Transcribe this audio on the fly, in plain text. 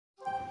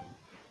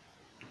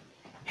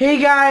Hey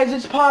guys,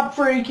 it's Pop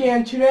Freak,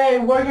 and today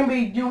we're gonna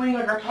be doing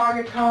like our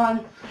Target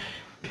Con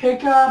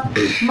pickup.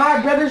 My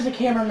brother's the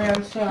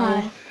cameraman, so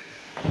Hi.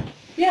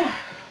 Yeah.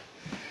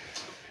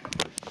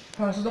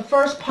 So the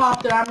first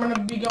pop that I'm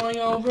gonna be going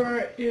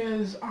over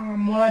is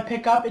what I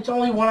pick up. It's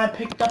only one I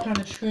picked up on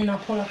the screen. I'll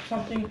put up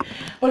something,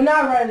 but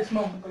not right at this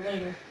moment, but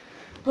later.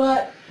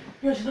 But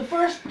yeah, so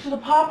the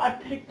pop I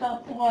picked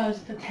up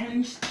was the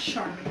 10-inch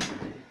Charmander.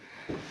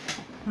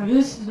 Now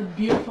this is a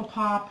beautiful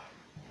pop.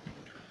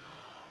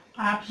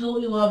 I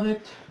absolutely love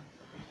it.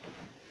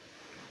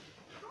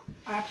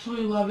 I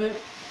absolutely love it.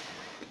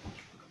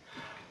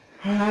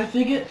 And I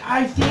think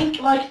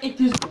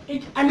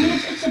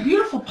it's a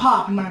beautiful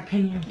pop in my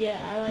opinion.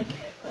 Yeah, I like it.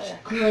 It's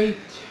great.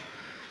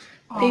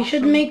 They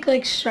should make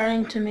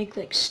starting to make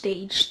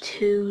stage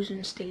 2s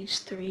and stage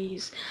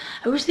 3s.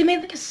 I wish they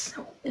made it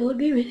would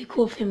be really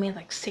cool if they made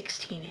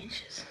 16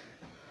 inches.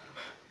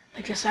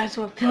 Like the size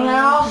of a pillow. But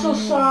I also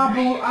saw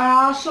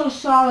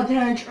the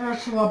 10-inch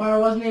Ursula, but I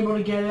wasn't able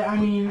to get it. I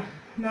mean,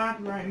 not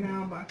right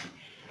now, but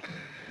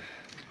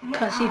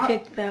because he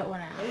picked that one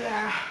out.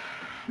 Yeah.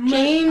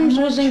 James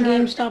was in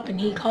GameStop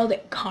and he called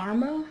it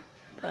Karma,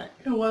 but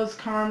it was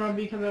Karma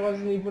because I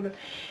wasn't able to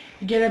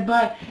get it.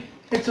 But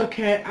it's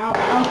okay.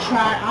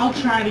 I'll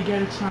try to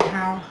get it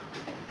somehow.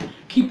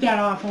 Keep that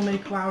off. I'll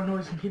make loud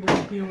noise and people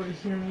won't be able to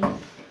hear me.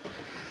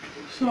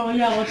 So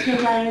yeah, let's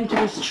get right into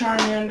this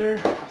Charmander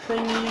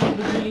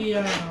thingy.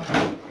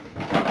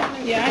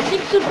 Yeah, I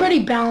think it's a pretty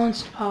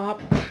balanced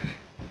pop.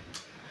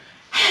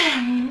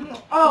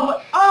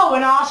 Oh,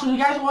 and also, you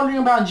guys are wondering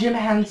about Jim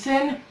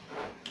Henson.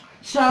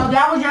 So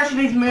that was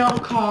yesterday's mail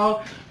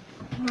call.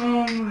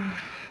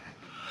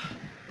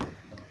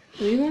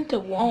 We went to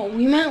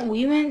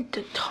we went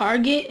to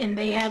Target and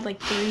they had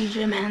 3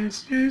 Jim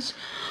Hensons.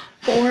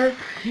 4.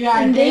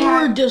 Yeah, and they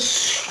were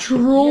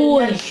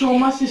destroyed. Yeah, so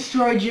much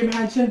destroyed Jim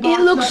Henson. It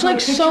looks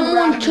like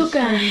someone took a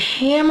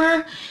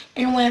hammer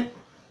and went.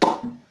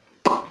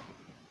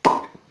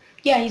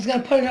 Yeah, he's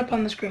gonna put it up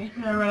on the screen.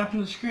 Yeah, right up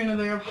on the screen of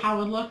there of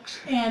how it looks.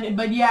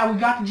 But yeah, we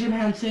got the Jim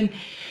Henson.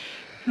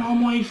 And all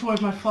I'm waiting for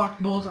is my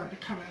flocked bullseye to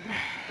come in.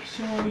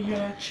 So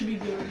yeah, it should be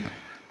good.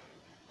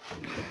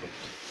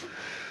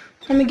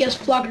 Let me guess,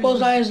 flocked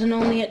bullseye isn't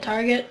only at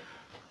Target.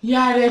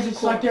 Yeah, it is.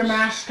 It's like their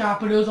mascot,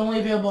 but it was only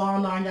available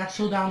online. That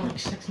sold down in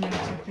 6 minutes,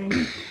 I think.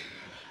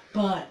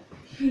 But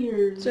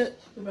here's the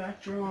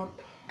backdrop.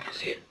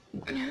 See it?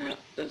 Yeah,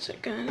 that's it,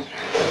 guys.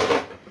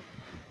 Yeah,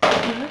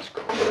 that's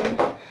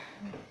cool.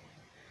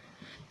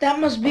 That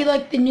must be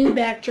the new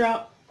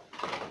backdrop.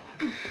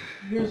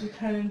 Here's a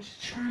 10-inch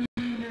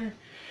Charmander.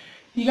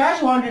 You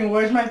guys wondering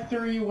where's my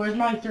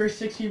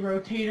 360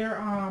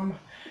 rotator?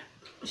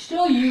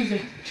 Still use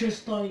it,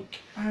 just I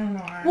don't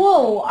know.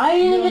 Whoa, I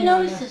didn't even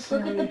notice this.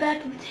 Look at the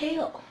back of the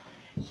tail.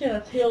 Yeah,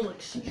 the tail's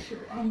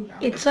see-through.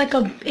 It's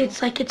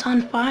it's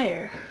on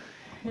fire.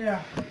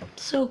 Yeah.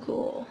 So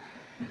cool.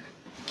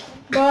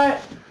 But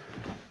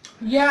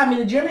yeah, I mean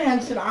the Jim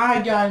Henson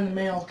I got in the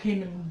mail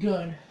came in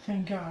good,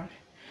 thank God.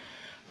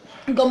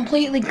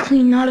 Completely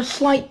clean, not a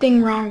slight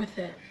thing wrong with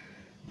it.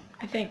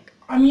 I think.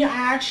 I mean,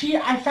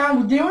 I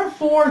found there were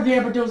 4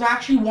 there, but there was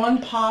actually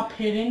one pop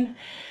hidden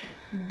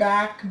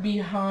back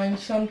behind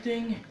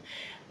something.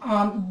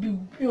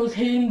 It was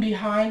hidden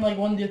behind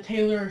one of the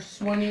Taylor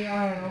Swinney,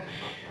 I don't know.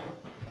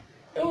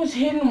 It was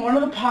hidden, one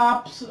of the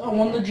pops,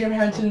 one of the Jim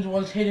Hensons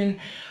was hidden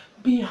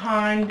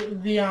behind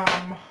the,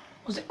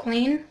 Was it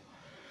clean?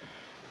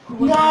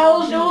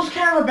 No, it was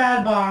kind of a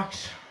bad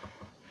box.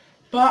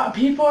 But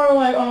people are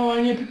like, oh,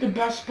 I need to pick the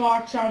best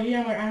box out here.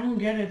 I'm like, I don't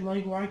get it.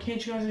 Why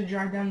can't you guys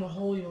drive down the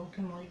hole yoke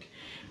and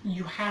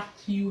you have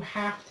to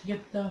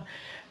get the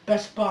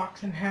best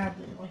box and have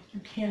it. You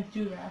can't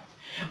do that.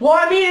 Well,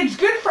 I mean, it's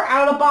good for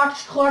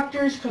out-of-box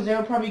collectors because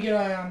they'll probably get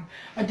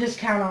a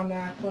discount on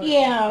that. But,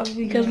 yeah,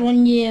 because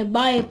when you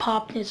buy a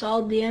pop and it's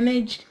all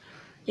damaged,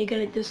 you get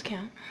a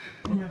discount.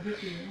 Yeah.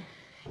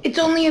 It's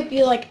only if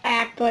you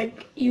act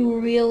like you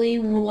really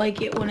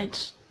like it when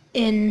it's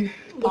in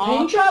the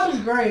paint job is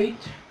great.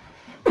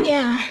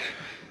 Yeah.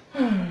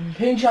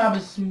 Paint job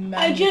is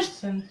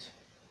magnificent.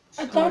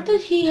 I thought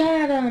that he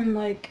had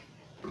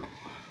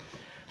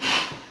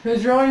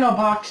There's really no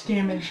box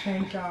damage,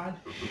 thank God.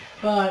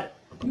 But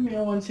I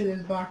wouldn't say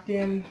there's box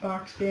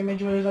damage,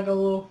 but there's a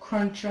little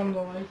crunch on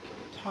the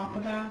top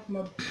of that,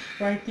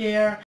 right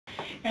there,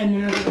 and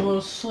then there's a little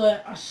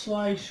a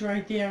slice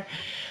right there.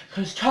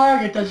 Because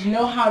Target doesn't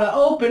know how to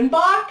open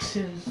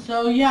boxes.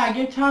 So yeah, I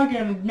give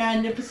Target a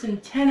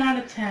magnificent 10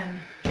 out of 10.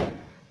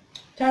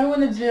 Tell me when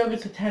this video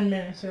gets to 10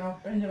 minutes and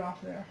I'll end it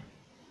off there.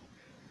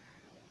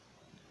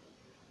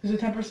 Is it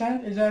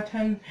 10%? Is that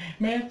 10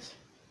 minutes?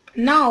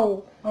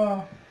 No.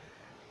 Oh.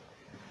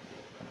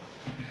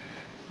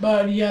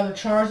 But yeah, the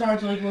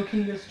Charizard's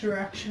looking this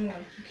direction.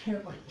 You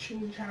can't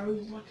change how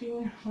he's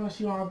looking unless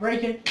you want to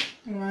break it.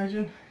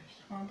 Imagine.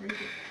 Just want to break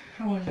it.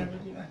 I would never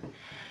do that.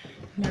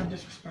 Never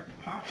disrespect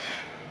the pop.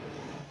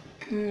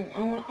 I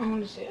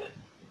want to see it.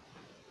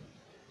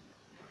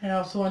 I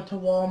also went to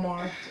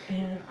Walmart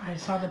and I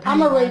saw the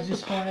Pennywise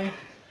display,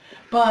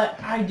 but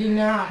I did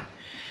not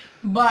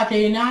But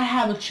they did not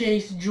have a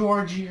Chase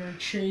Georgie or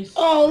Chase.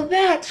 Oh,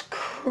 that's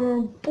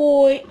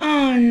boy.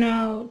 Oh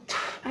no,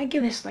 I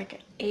give this like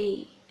an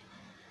 8.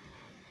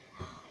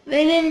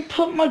 They didn't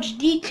put much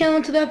detail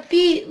into that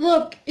feet.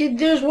 Look,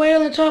 there's white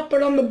on the top,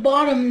 but on the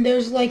bottom,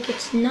 there's like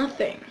it's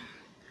nothing.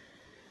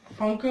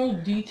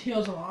 Funko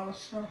details a lot of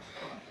stuff.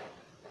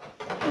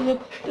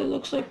 It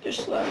looks like they're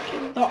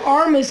slacking. The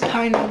arm is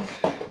kind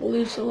of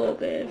loose a little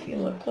bit if you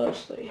look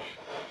closely.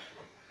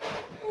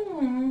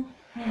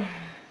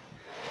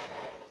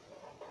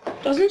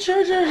 Doesn't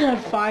Charizard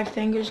have 5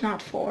 fingers,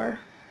 not 4?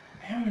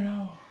 I don't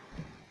know.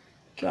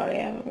 God, I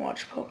haven't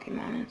watched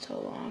Pokemon in so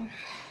long.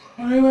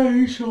 Whenever I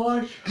used to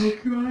watch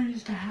Pokemon, I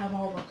used to have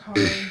all the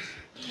cards.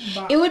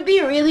 It would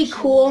be really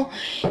cool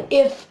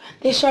if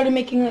they started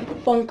making like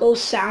Funko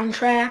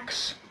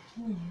soundtracks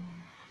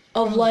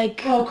of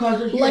like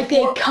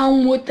they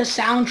come with the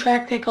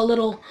soundtrack, like a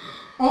little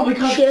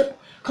chip.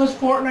 Because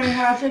Fortnite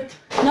has it?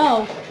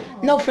 No,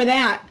 for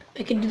that.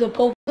 They could do the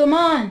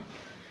Pokemon.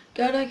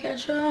 Gotta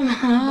catch 'em.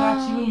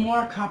 That's even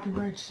more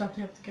copyright stuff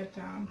they have to get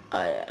down.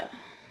 Oh yeah.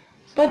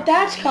 But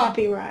that's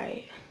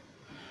copyright.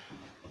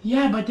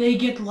 Yeah, but they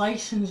get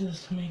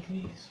licenses to make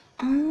these.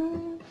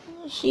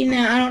 See,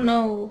 now I don't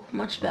know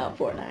much about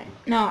Fortnite.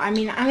 No, I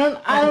mean I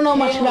don't know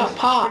much about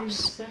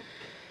Pops.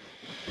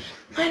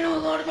 I know a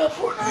lot about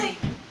Fortnite.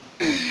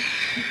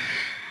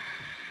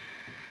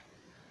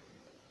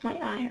 My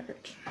eye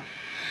hurts.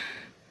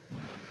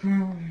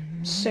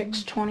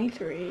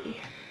 6:23.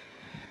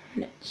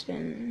 And it's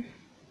been.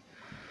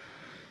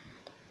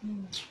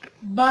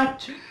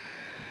 But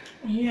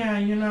yeah,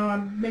 you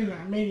know, maybe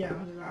I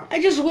was about. I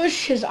just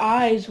wish his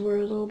eyes were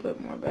a little bit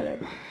more better.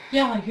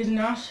 Yeah, like his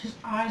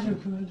eyes are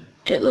good.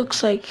 It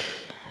looks like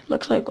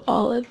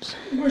olives.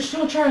 We're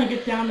still trying to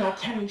get down that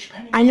 10-inch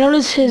Pennywise. I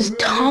noticed his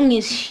tongue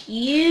is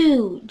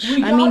huge.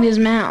 I mean his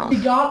mouth.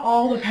 We got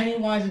all the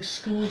Pennywise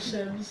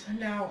exclusives.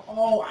 Now,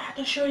 I have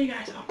to show you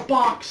guys a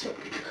box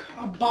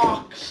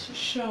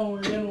show,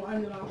 and then we'll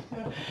end it off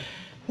there.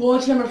 Well,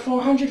 it's number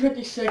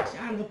 456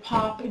 out of the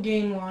Pop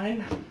game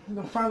line.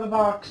 The front of the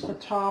box, the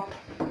top,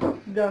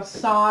 the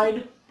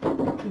side,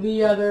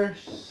 the other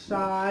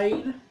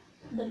side.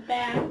 The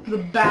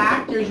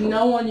back, there's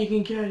no one you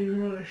can get, even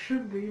though there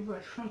should be,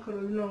 but Funko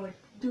doesn't know like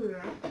to do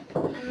that.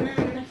 And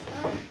then the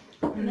front.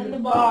 And then the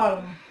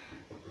bottom.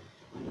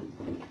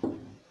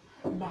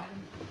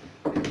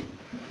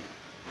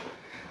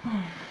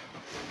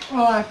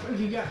 Oh, if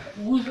you got,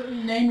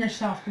 name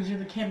yourself because you're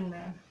the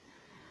cameraman.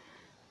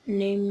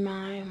 Name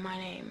my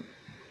name.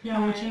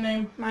 Yeah, what's your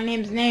name? My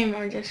name's name,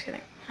 or just kidding.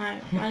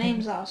 Hi, my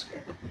name's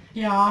Oscar.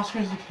 Yeah,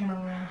 Oscar's the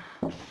cameraman.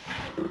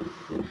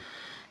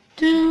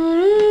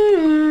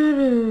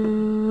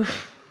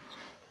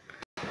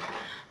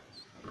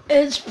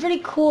 It's pretty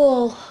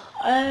cool.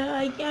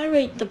 I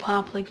rate the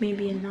Pop like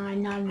maybe a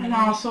 9, not a 9. And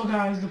also,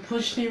 guys, the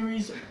Push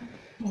series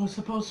was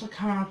supposed to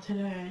come out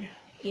today.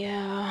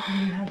 Yeah, we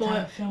didn't have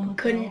time to film it.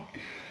 Couldn't.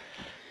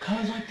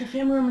 Cause like the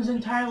film room is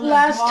entirely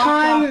Last blocked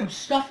time off from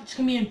stuff. It's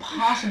gonna be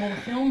impossible to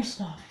film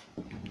stuff.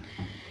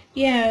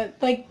 Yeah,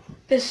 like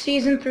the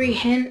season 3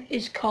 hint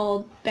is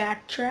called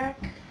Backtrack.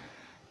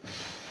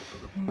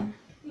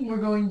 They're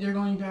going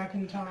back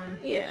in time.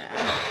 Yeah.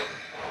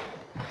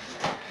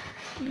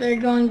 They're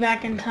going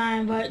back in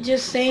time, but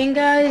just saying,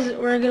 guys,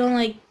 we're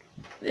gonna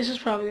this is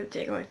probably gonna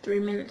take like 3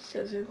 minutes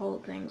to do the whole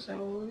thing,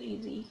 so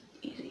easy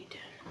 10.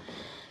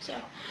 So,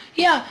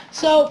 yeah,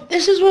 so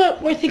this is what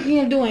we're thinking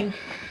of doing.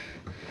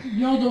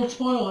 No, don't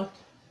spoil it.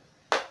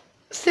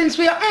 Since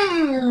we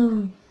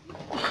are,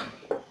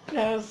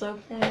 that was so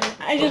funny.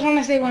 I just want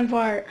to say one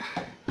part.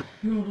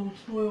 No, don't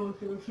spoil it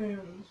for the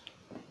fans.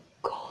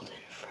 Golden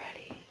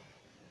Freddy.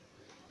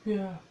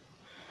 Yeah.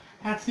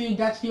 That's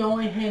the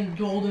only hint,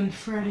 Golden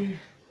Freddy.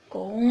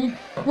 Golden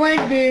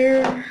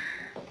Freddy.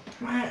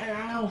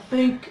 I don't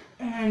think,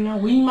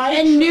 and we might.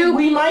 And new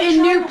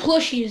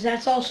plushies.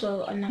 That's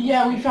also another.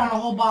 Yeah, we found a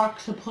whole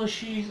box of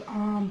plushies.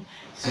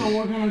 So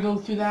we're gonna go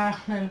through that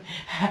and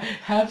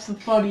have some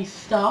funny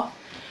stuff.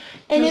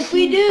 And if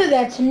we do,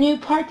 that's a new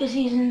part to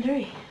season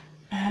 3.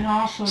 And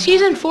also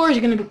season 4 is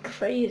gonna be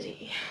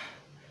crazy.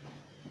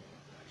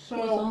 So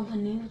with all the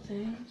new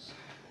things.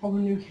 All the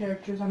new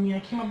characters. I mean, I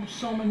came up with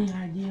so many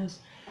ideas.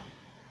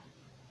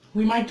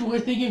 We're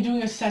thinking of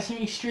doing a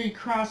Sesame Street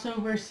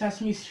crossover,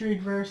 Sesame Street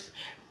verse.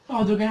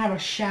 Oh, they're gonna have a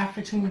chef.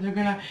 We're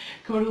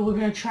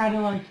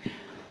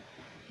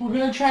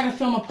gonna try to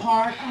film a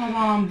part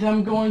of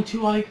them going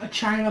to like a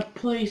China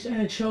place, and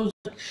it shows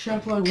the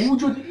chef like,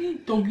 "Would you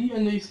eat? Don't eat,"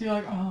 and they say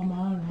like, I don't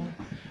know.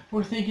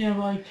 We're thinking of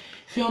like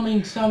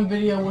filming some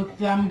video with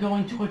them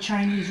going to a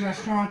Chinese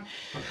restaurant.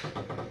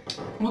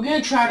 We're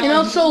gonna try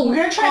to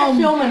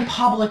film in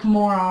public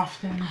more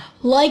often.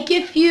 Like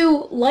if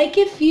you like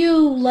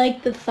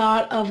the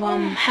thought of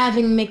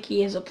having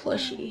Mickey as a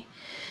plushie.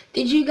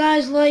 Did you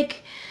guys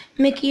like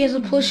Mickey as a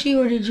plushie,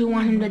 or did you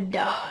want him to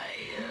die?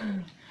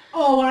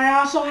 Oh, and I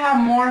also have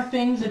more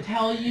things to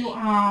tell you.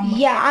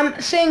 Yeah,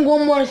 I'm saying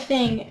one more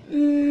thing.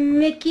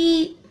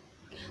 Mickey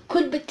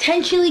could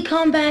potentially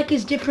come back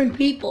as different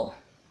people.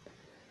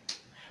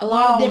 A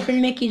lot of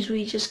different Mickeys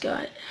we just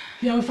got.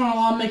 Yeah, we found a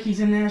lot of Mickeys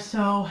in there,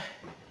 so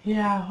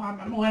yeah,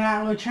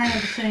 we're trying not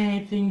to say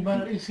anything,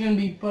 but it's gonna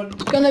be,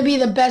 it's gonna be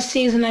the best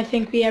season I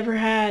think we ever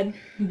had.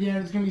 Yeah,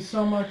 there's gonna be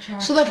so much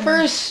action.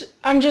 So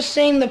I'm just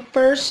saying the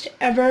first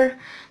ever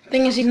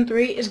thing in season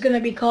 3 is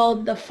gonna be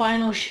called the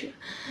final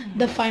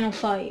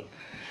fight.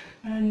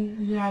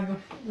 And yeah,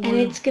 and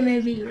it's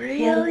gonna be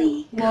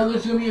really well,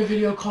 there's gonna be a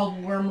video called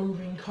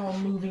Moving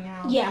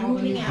Out. Yeah,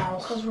 moving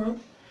out.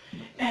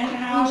 And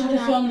I also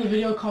just filmed a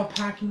video called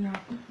Packing Up.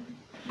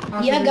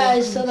 Yeah,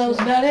 guys, so that was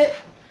about it.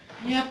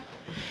 Yep.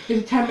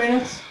 Is it 10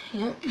 minutes?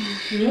 Yep.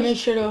 Make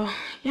sure to,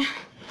 yeah.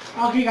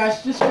 Okay,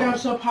 guys, this video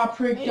is so Pop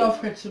Freak. Don't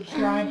forget to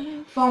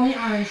subscribe. Follow me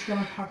on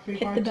Instagram, Pop Freak.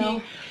 Hit the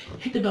bell.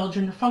 Hit the bell,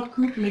 join the Funk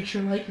group. Make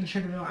sure to like and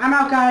share the video. I'm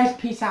out, guys.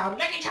 Peace out.